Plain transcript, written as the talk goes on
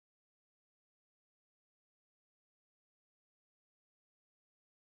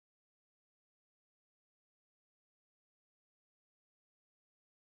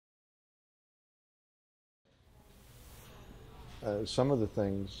some of the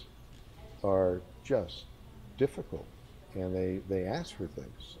things are just difficult, and they ask for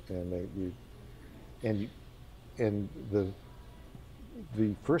things, and and you, and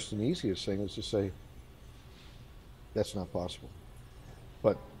the first and easiest thing is to say that's not possible.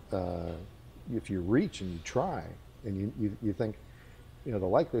 But if you reach and you try, and you think, you know, the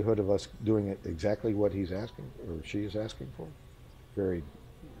likelihood of us doing it exactly what he's asking or she is asking for, very,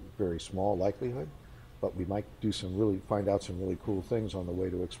 very small likelihood, but we might do some really, find out some really cool things on the way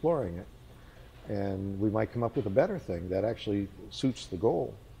to exploring it. And we might come up with a better thing that actually suits the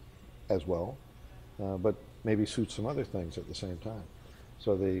goal as well, but maybe suits some other things at the same time.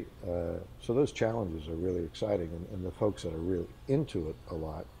 So so those challenges are really exciting, and the folks that are really into it a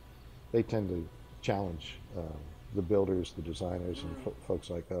lot, they tend to challenge the builders, the designers, and folks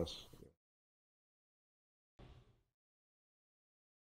like us.